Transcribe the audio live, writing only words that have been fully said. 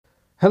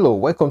Hello,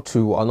 welcome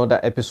to another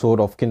episode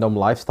of Kingdom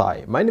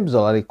Lifestyle. My name is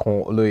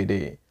Oladekun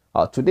Oloide.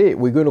 Today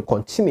we're going to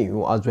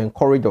continue as we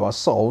encourage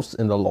ourselves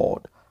in the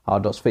Lord. How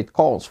does faith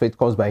comes? Faith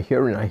comes by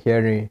hearing and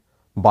hearing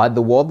by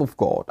the word of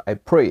God. I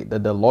pray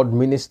that the Lord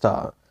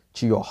minister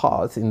to your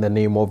heart in the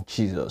name of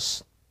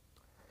Jesus.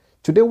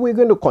 Today we're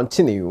going to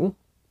continue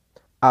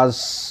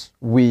as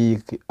we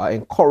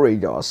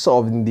encourage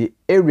ourselves in the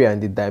area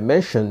and the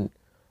dimension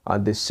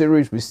and the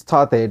series we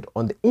started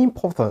on the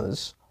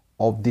importance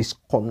of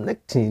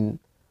disconnecting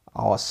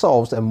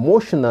ourselves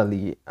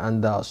emotionally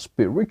and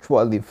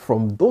spiritually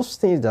from those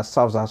things that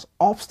serve as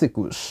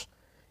obstacles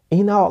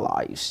in our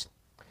lives.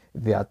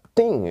 There are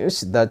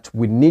things that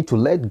we need to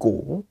let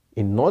go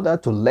in order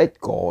to let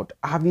God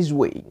have his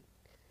way.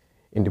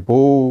 In the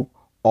book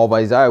of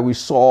Isaiah, we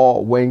saw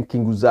when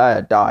King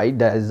Uzziah died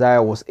that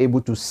Isaiah was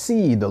able to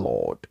see the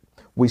Lord.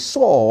 We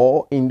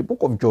saw in the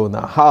book of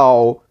Jonah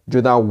how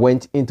Jonah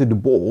went into the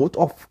boat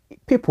of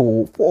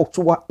folks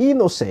who were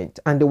innocent,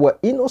 and they were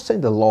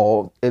innocent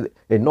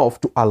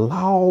enough to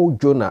allow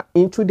Jonah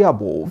into their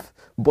boat,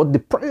 but the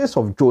presence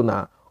of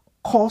Jonah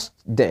cost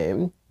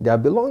them their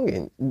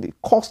belongings, it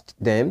cost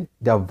them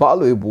their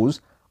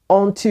valuables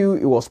until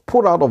it was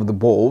put out of the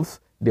boat.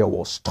 There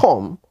was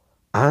storm,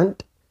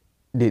 and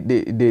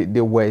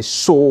they were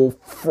so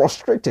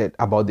frustrated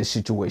about the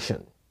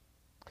situation.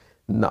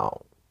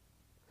 Now,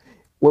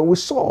 when we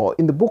saw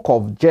in the book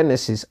of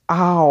Genesis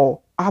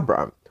how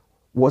Abraham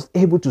was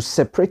able to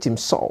separate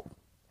himself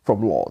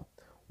from Lot,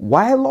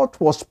 while Lot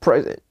was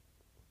present,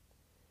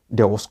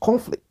 there was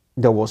conflict,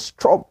 there was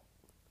trouble.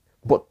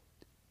 But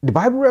the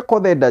Bible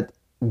recorded that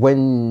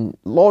when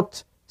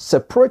Lot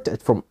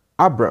separated from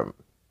Abraham,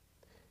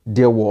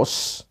 there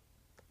was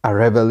a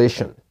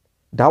revelation.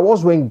 That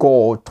was when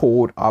God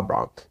told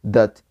Abraham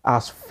that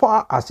as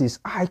far as his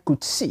eye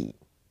could see,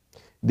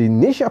 the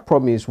initial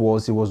promise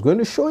was he was going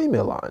to show him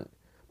a land.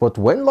 But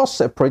when Lot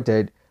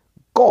separated,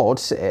 God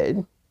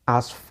said,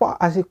 as far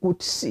as he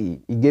could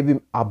see, he gave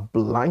him a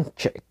blank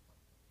check.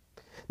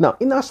 Now,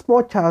 in as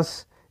much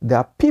as there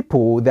are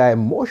people, there are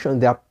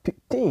emotions, there are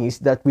things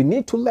that we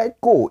need to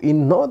let go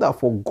in order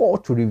for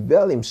God to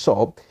reveal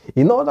himself,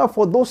 in order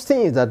for those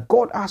things that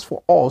God asks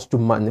for us to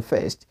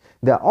manifest,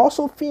 there are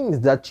also things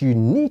that you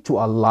need to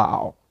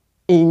allow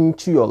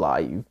into your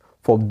life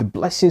for the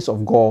blessings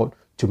of God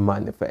to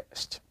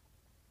manifest.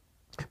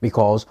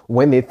 Because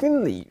when a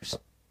thing leaves,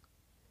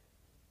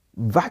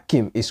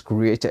 vacuum is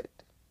created.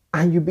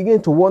 And you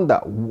begin to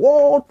wonder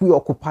what will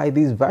occupy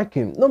this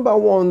vacuum. Number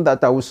one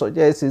that I would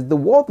suggest is the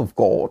word of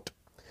God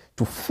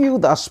to fill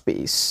that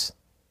space.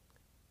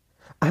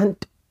 And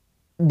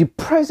the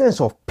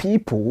presence of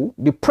people,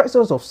 the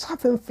presence of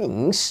certain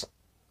things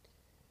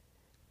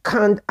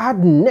can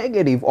add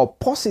negative or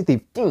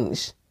positive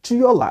things to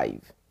your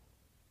life.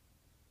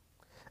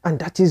 And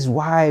that is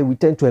why we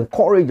tend to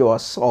encourage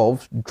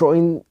ourselves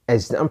drawing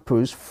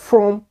examples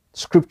from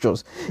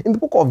scriptures. In the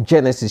book of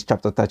Genesis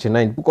chapter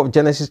 39,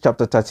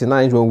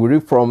 when we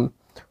read from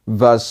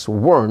verse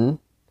 1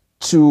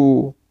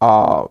 to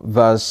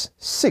verse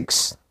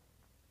 6,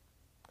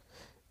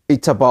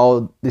 it's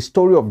about the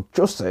story of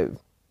Joseph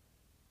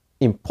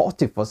in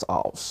Potiphar's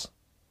house.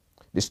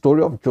 The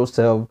story of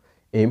Joseph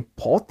in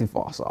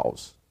Potiphar's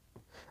house.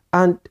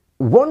 And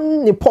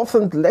one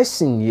important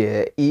lesson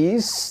here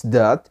is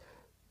that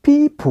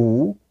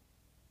people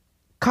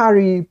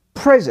carry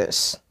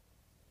presence.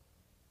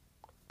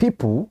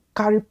 People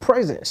carry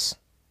presence.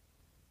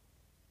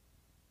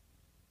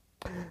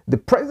 The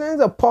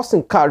presence a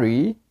person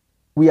carry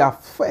will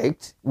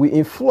affect, will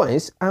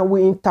influence, and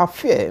will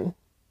interfere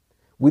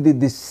with the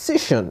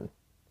decision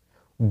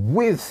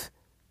with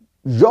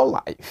your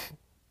life.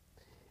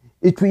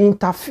 It will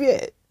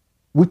interfere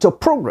with your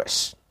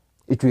progress.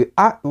 It will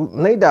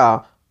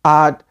neither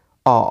add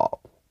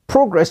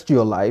progress to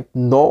your life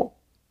nor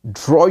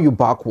draw you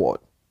backward.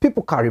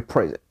 People carry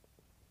presence.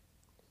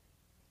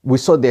 We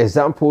saw the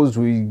examples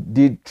we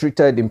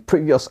treated in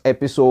previous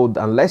episodes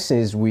and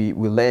lessons we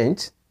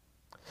learned.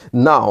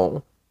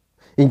 Now,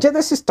 in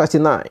Genesis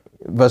 39,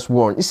 verse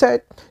 1, it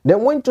said,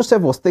 then when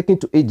Joseph was taken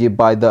to Egypt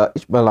by the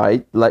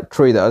Ishmaelite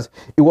traders,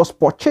 he was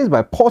purchased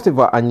by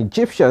Potiphar, an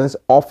Egyptian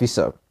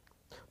officer.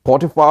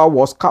 Potiphar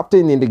was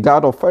captain in the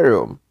guard of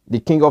Pharaoh, the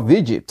king of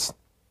Egypt.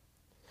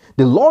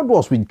 The Lord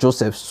was with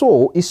Joseph,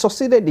 so he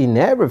succeeded in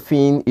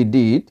everything he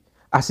did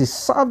as he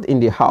served in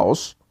the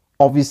house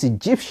of his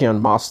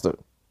Egyptian master.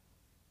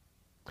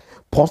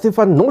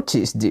 Potiphar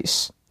noticed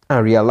this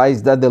and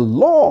realized that the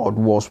Lord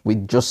was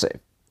with Joseph,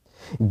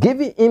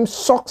 giving him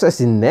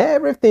success in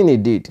everything he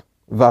did.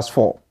 Verse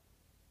 4.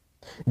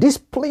 This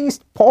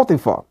pleased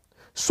Potiphar,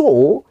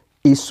 so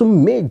he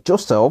soon made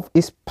Joseph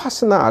his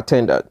personal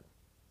attendant.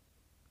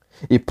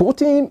 He put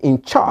him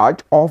in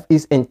charge of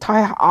his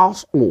entire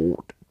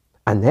household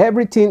and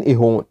everything he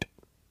owned.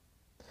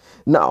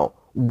 Now,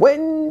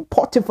 when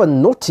Potiphar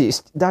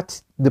noticed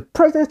that the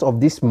presence of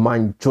this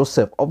man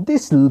Joseph, of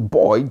this little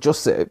boy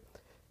Joseph,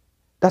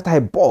 that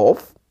I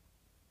bought,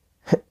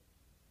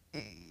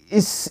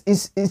 it's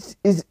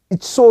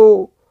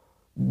so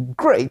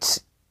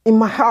great in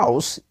my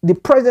house. The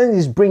presence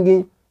is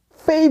bringing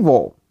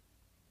favor.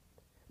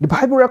 The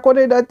Bible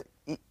recorded that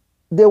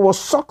there was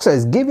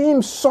success, giving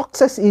him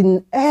success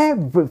in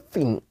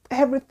everything.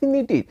 Everything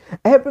he did,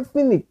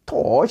 everything he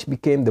touched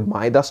became the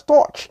Midas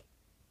touch.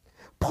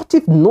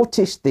 Potiphar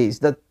noticed this,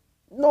 that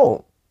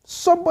no,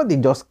 somebody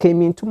just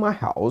came into my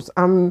house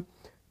and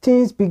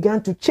things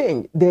began to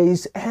change. There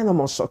is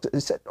enormous success. He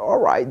said, all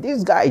right,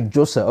 this guy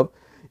Joseph,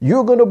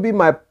 you're going to be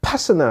my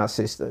personal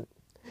assistant.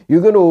 You're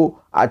going to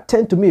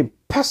attend to me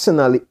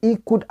personally. He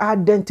could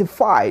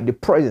identify the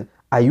presence.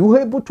 Are you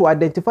able to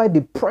identify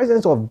the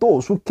presence of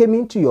those who came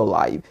into your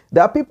life?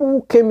 There are people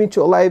who came into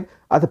your life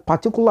at a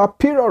particular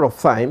period of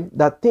time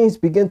that things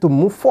began to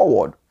move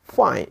forward.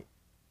 Fine.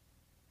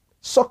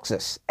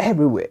 Success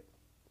everywhere.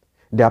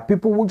 There are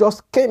people who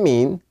just came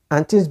in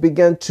and things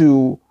began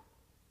to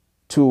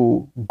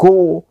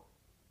go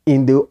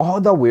in the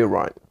other way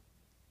around.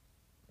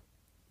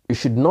 You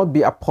should not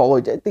be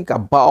apologetic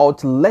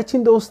about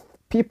letting those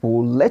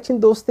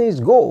things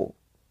go.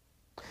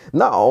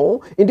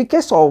 Now, in the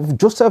case of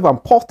Joseph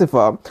and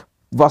Potiphar,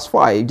 verse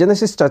 5,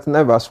 Genesis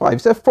 39 verse 5,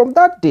 it says, from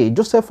that day,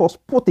 Joseph was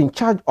put in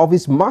charge of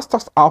his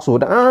master's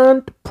household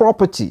and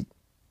property.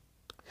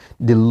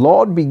 The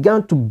Lord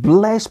began to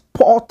bless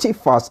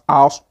Potiphar's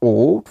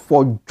household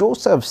for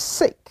Joseph's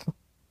sake.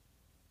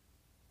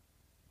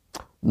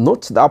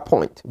 Note that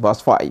point,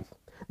 verse 5.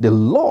 The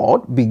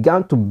Lord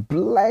began to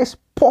bless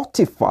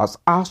Potiphar's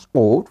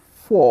household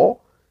for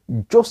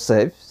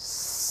Joseph's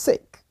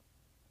sake.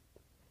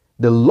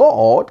 The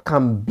Lord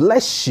can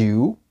bless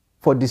you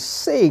for the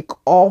sake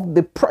of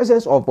the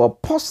presence of a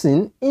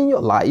person in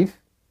your life,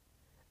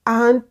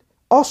 and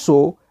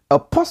also a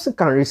person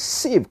can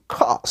receive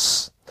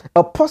curse.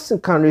 A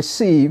person can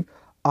receive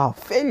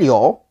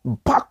failure,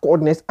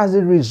 backwardness as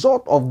a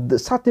result of the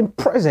certain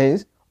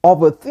presence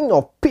of a thing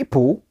of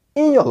people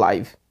in your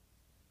life.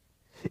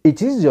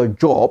 It is your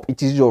job,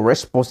 it is your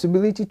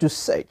responsibility to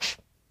search.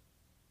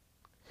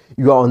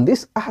 You are on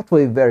this earth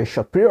for a very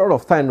short period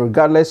of time,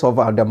 regardless of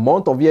the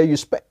amount of year you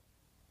spend.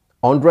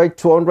 100,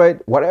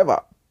 200, whatever.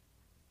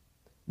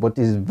 But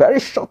it's a very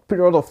short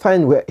period of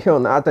time we're here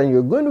on earth, and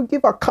you're going to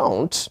give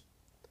account.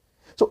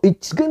 So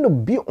it's going to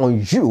be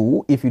on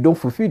you if you don't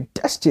fulfill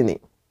destiny.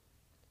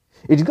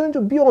 It's going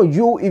to be on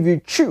you if you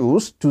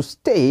choose to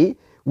stay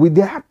with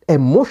that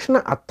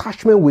emotional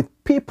attachment with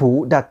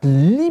people that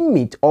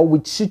limit, or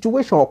with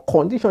situation or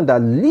condition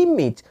that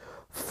limit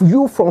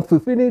you from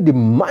fulfilling the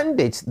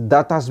mandate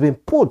that has been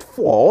put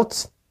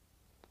forth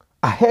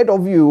ahead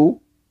of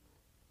you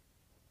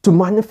to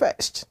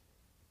manifest.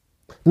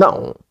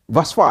 Now,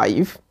 verse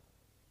 5,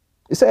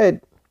 it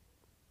said,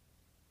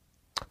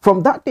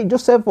 from that day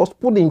Joseph was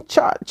put in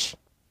charge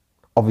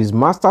of his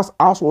master's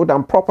household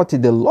and property.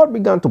 The Lord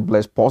began to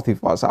bless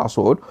Potiphar's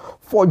household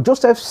for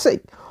Joseph's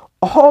sake.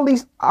 All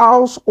his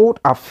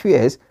household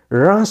affairs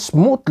ran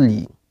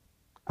smoothly,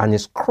 and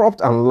his crops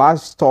and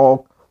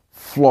livestock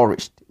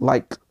flourished.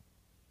 Like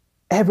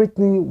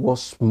everything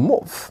was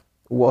smooth,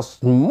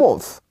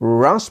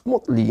 ran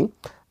smoothly,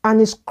 and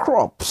his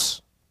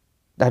crops,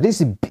 that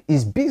is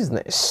his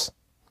business,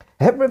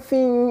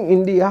 everything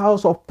in the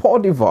house of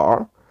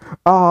Potiphar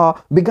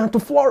began to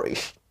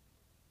flourish.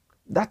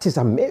 That is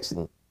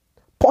amazing.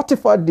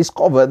 Potiphar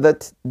discovered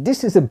that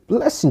this is a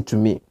blessing to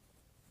me.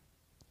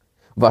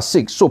 Verse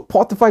 6, so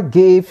Potiphar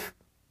gave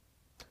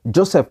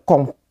Joseph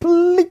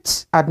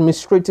complete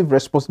administrative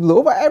responsibility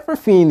over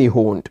everything he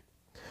owned.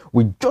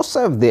 With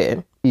Joseph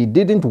there, he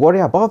didn't worry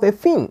about the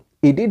thing.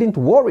 He didn't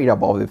worry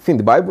about the thing.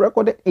 The Bible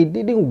recorded he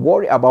didn't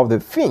worry about the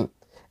thing,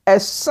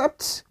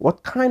 except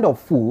what kind of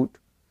food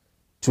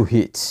to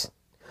eat.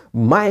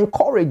 My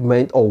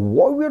encouragement, or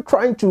what we're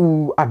trying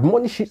to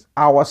admonish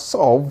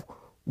ourselves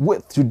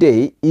with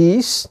today,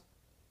 is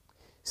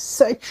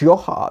search your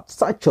heart,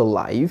 search your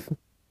life.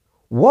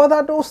 What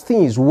are those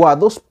things? What are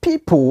those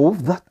people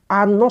that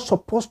are not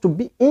supposed to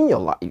be in your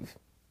life?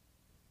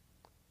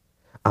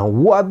 And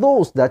who are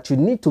those that you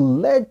need to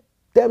let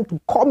them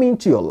to come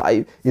into your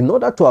life in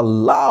order to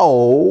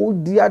allow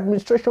the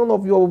administration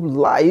of your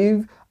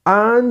life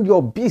and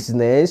your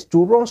business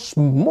to run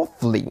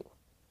smoothly?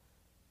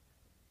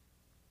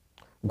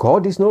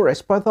 God is no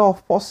respecter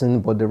of person,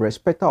 but the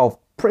respecter of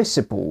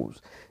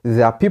principles.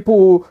 There are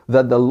people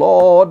that the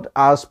Lord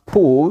has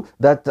put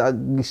that are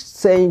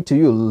saying to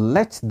you,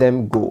 let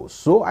them go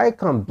so I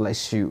can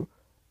bless you.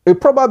 He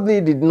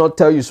probably did not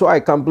tell you so I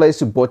can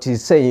bless you, but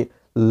he's saying,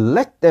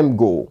 let them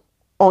go.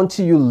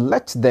 Until you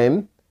let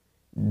them,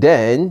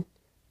 then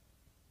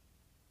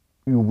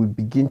you will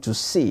begin to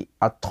see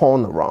a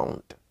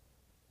turnaround.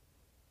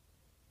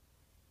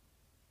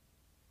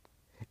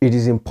 It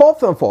is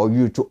important for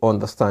you to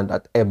understand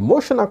that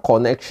emotional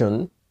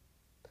connection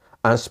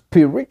and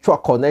spiritual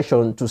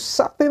connection to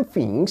certain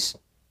things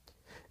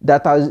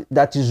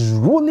that is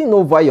ruling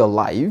over your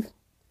life,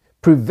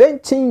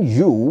 preventing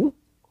you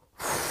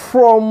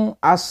from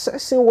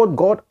accessing what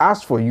God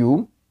has for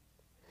you,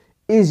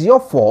 is your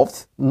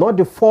fault, not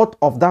the fault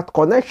of that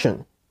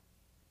connection.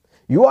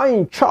 You are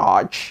in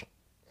charge.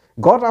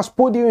 God has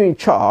put you in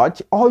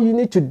charge. All you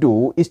need to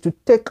do is to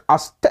take a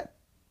step.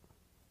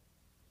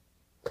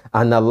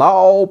 and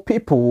allow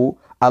people,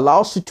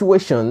 allow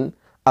situation,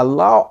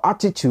 allow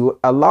attitude,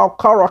 allow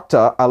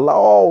character,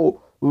 allow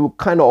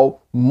kind of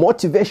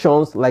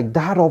motivations like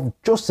that of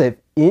Joseph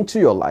into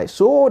your life,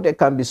 so there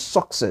can be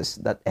success,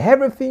 that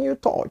everything you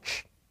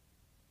touch,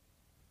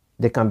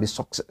 there can be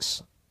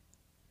success.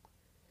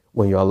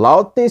 When you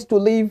allow things to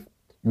live,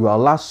 you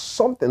allow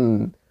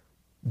something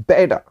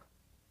better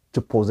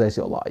to possess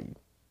your life.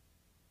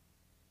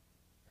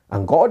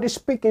 And God is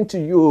speaking to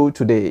you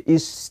today.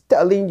 He's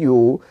telling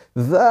you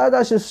that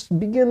as you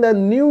begin a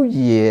new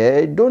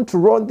year, don't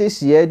run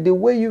this year the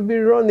way you've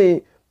been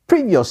running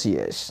previous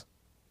years.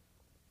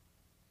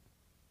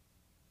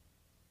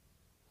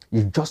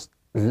 You just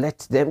let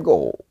them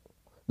go.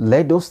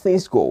 Let those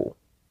things go.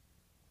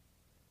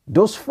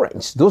 Those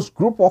friends, those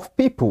group of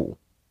people.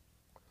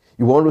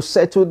 You want to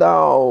settle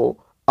down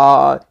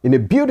in a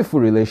beautiful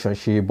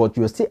relationship, but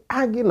you're still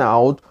hanging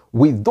out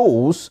with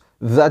those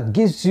that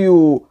gives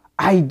you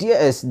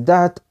ideas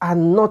that are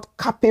not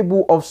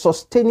capable of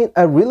sustaining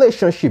a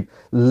relationship.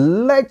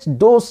 Let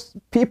those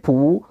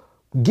people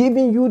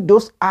giving you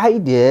those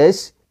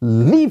ideas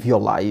live your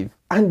life,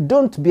 and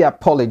don't be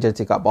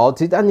apologetic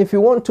about it. And if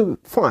you want to,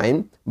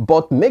 fine,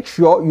 but make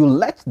sure you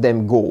let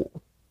them go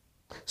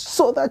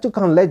so that you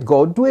can let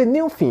God do a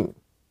new thing.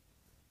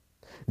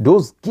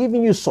 Those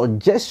giving you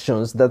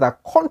suggestions that are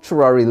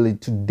contrary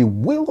to the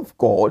will of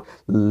God,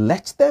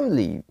 let them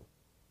live.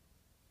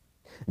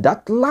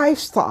 That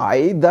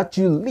lifestyle that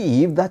you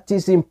live that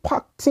is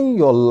impacting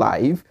your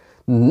life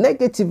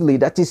negatively,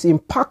 that is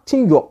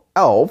impacting your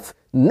health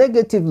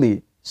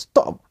negatively,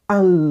 stop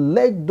and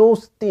let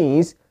those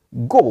things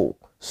go,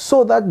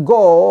 so that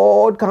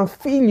God can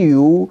fill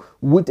you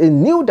with a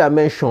new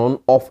dimension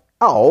of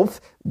health,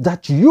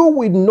 that you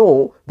will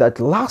know that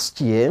last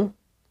year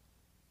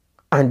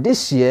and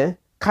this year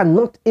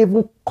cannot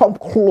even come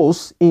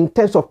close in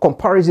terms of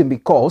comparison,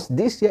 because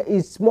this year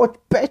is much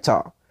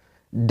better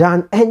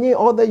than any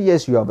other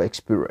years you have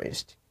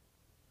experienced.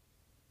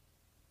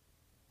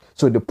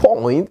 So the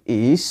point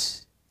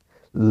is,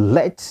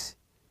 let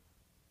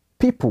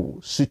people,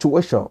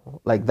 situation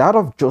like that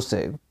of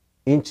Joseph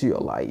into your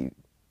life,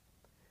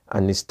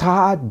 and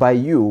start by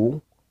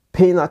you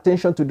paying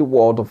attention to the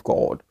word of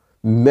God,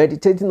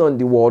 meditating on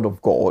the word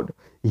of God,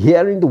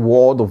 hearing the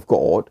word of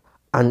God,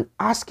 and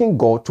asking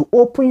God to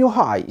open your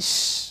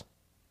eyes.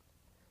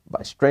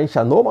 By strength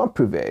shall no man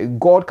prevail.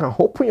 God can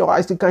open your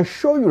eyes. He can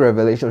show you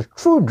revelations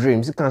through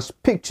dreams. He can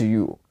speak to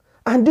you.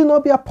 And do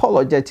not be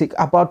apologetic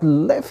about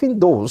leaving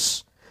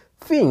those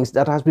things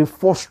that has been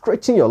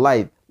frustrating your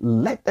life.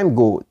 Let them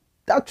go.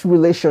 That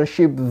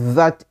relationship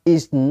that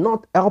is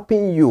not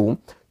helping you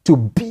to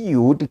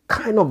build the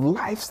kind of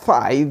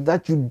lifestyle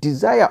that you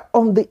desire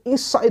on the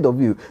inside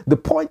of you. The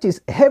point is,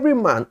 every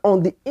man,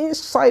 on the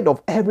inside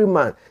of every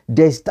man,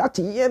 there's that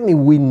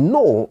yearning. We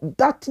know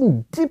that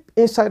deep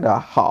inside our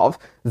heart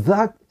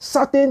that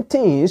certain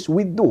things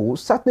we do,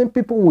 certain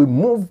people we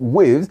move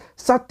with,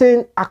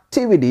 certain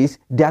activities,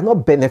 they are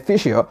not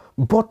beneficial,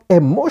 but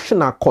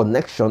emotional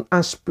connection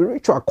and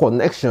spiritual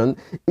connection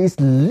is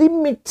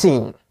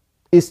limiting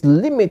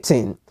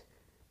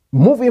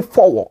moving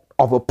forward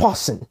of a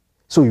person.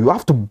 So you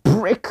have to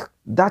break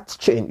that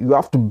chain. You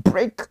have to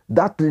break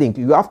that link.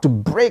 You have to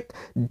break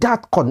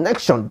that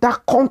connection,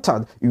 that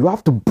contact. You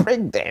have to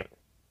break them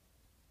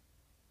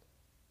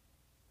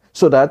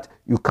so that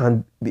you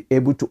can be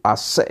able to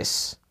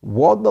assess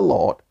what the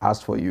Lord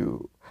has for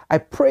you. I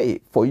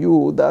pray for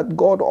you that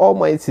God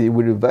Almighty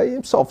will reveal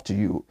himself to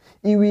you.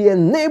 He will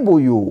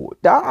enable you,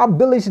 that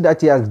ability that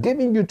he has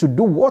given you to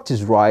do what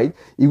is right.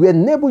 He will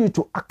enable you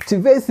to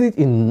activate it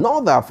in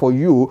order for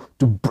you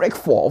to break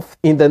forth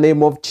in the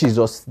name of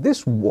Jesus.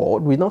 This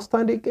word will not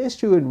stand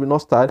against you. It will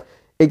not stand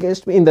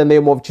against me in the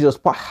name of Jesus.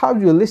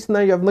 Perhaps you're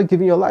listening, you have not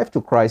given your life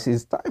to Christ.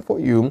 It's time for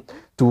you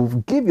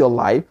to give your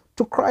life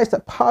to Christ.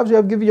 Perhaps you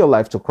have given your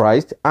life to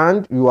Christ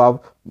and you have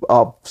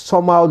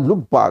somehow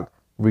looked back.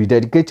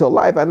 Rededicate your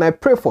life, and I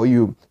pray for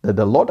you that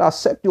the Lord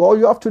accept you. All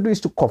you have to do is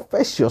to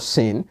confess your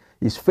sin.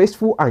 He's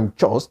faithful and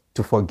just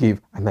to forgive.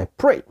 And I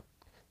pray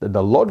that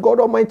the Lord God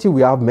Almighty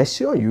will have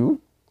mercy on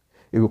you.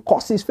 He will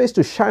cause his face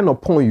to shine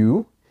upon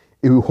you.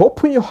 He will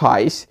open your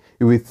eyes.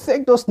 He will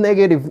take those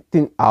negative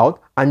things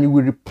out and you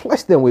will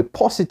replace them with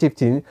positive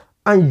things,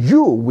 and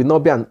you will not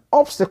be an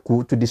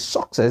obstacle to the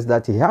success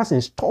that he has in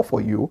store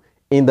for you.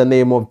 In the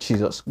name of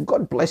Jesus.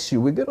 God bless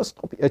you. We're going to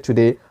stop here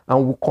today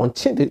and we'll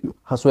continue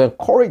as we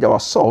encourage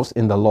ourselves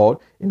in the Lord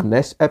in the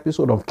next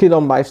episode of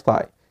Kingdom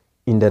Lifestyle.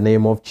 In the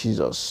name of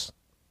Jesus.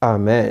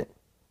 Amen.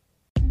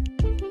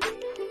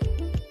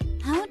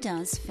 How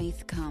does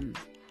faith come?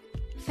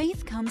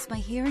 Faith comes by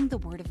hearing the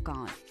Word of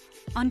God.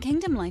 On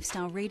Kingdom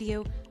Lifestyle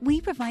Radio,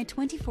 we provide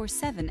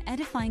 24/7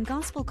 edifying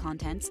gospel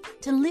contents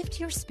to lift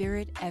your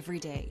spirit every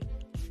day.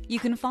 You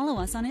can follow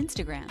us on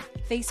Instagram,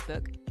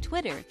 Facebook,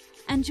 Twitter,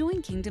 and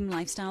join Kingdom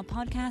Lifestyle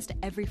Podcast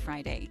every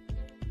Friday.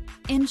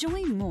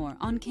 Enjoy more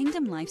on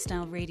Kingdom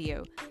Lifestyle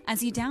Radio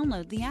as you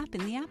download the app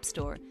in the App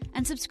Store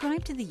and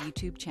subscribe to the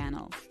YouTube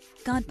channel.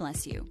 God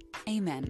bless you. Amen.